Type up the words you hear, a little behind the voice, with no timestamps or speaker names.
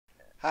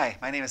Hi,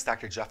 my name is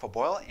Dr. Jeff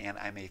OBoyle, and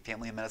I'm a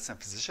family medicine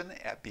physician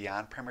at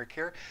Beyond Primary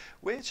Care,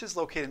 which is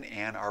located in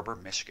Ann Arbor,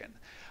 Michigan.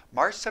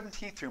 March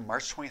 17th through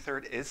March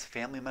 23rd is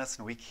Family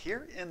Medicine Week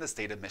here in the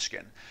state of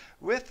Michigan.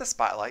 With the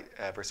spotlight,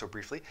 ever so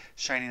briefly,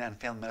 shining on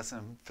family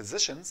medicine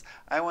physicians,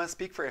 I want to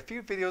speak for a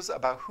few videos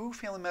about who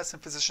family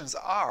medicine physicians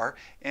are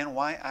and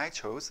why I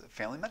chose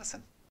family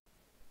medicine.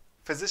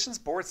 Physicians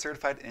board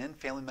certified in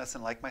family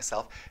medicine like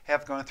myself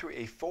have gone through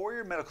a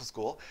 4-year medical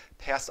school,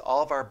 passed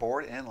all of our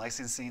board and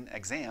licensing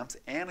exams,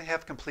 and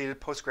have completed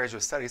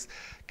postgraduate studies,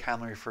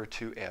 commonly referred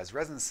to as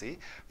residency,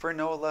 for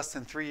no less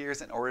than 3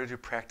 years in order to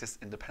practice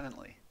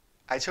independently.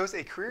 I chose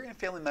a career in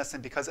family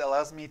medicine because it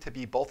allows me to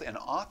be both an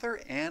author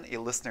and a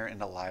listener in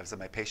the lives of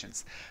my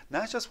patients.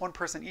 Not just one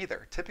person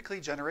either, typically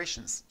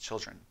generations,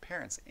 children,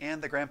 parents, and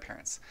the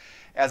grandparents.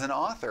 As an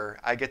author,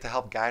 I get to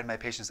help guide my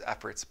patients'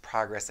 efforts,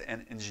 progress,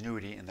 and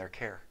ingenuity in their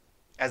care.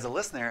 As a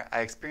listener, I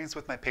experience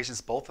with my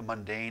patients both the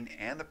mundane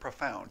and the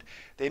profound.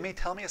 They may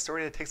tell me a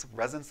story that takes up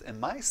residence in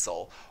my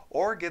soul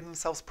or give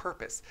themselves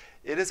purpose.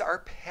 It is our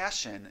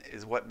passion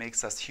is what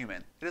makes us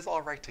human. It is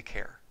all right to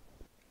care.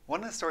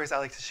 One of the stories I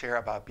like to share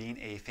about being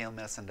a family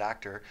medicine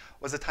doctor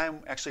was a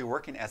time actually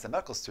working as a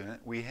medical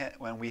student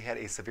when we had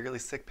a severely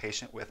sick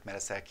patient with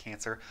metastatic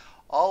cancer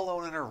all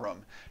alone in her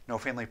room. No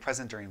family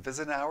present during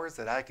visit hours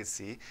that I could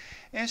see,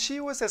 and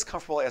she was as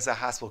comfortable as a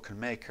hospital could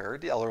make her.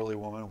 The elderly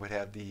woman would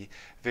have the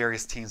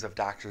various teams of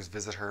doctors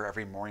visit her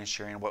every morning,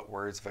 sharing what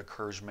words of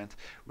encouragement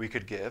we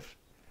could give.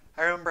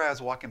 I remember I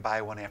was walking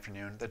by one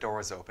afternoon, the door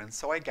was open,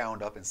 so I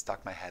gowned up and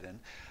stuck my head in.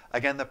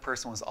 Again, the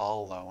person was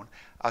all alone.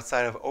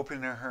 Outside of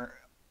opening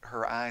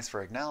her eyes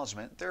for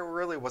acknowledgement, there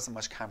really wasn't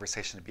much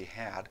conversation to be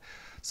had.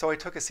 So I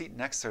took a seat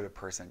next to the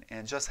person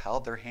and just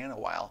held their hand a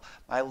while,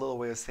 my little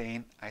way of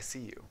saying, I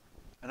see you.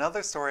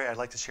 Another story I'd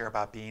like to share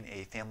about being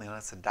a family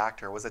medicine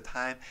doctor was a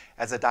time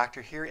as a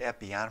doctor here at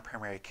Beyond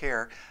Primary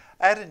Care.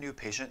 I had a new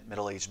patient,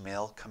 middle-aged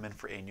male, come in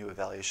for a new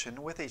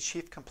evaluation with a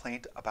chief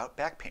complaint about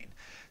back pain.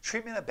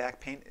 Treatment of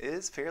back pain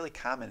is fairly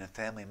common in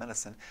family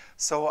medicine,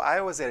 so I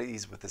was at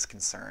ease with this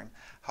concern.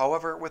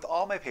 However, with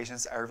all my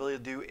patients, I really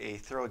do a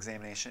thorough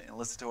examination and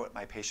listen to what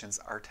my patients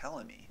are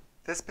telling me.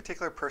 This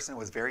particular person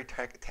was very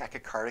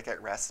tachycardic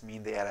at rest,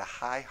 meaning they had a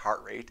high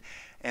heart rate,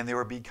 and they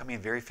were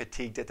becoming very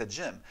fatigued at the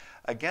gym.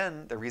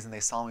 Again, the reason they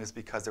saw me was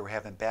because they were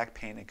having back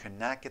pain and could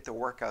not get the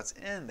workouts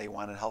in they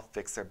wanted to help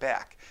fix their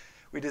back.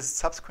 We did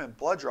subsequent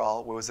blood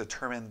draw where it was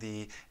determined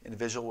the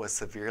individual was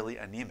severely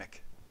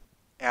anemic.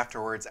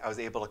 Afterwards, I was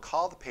able to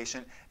call the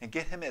patient and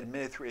get him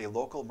admitted through a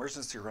local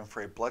emergency room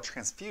for a blood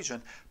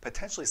transfusion,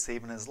 potentially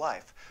saving his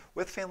life.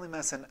 With family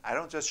medicine, I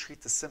don't just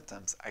treat the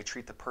symptoms, I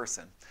treat the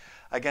person.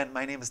 Again,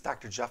 my name is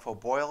Dr. Jeff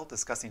OBoyle,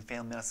 discussing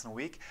Family Medicine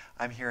Week.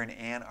 I'm here in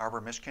Ann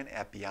Arbor, Michigan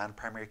at Beyond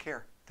Primary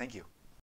Care. Thank you.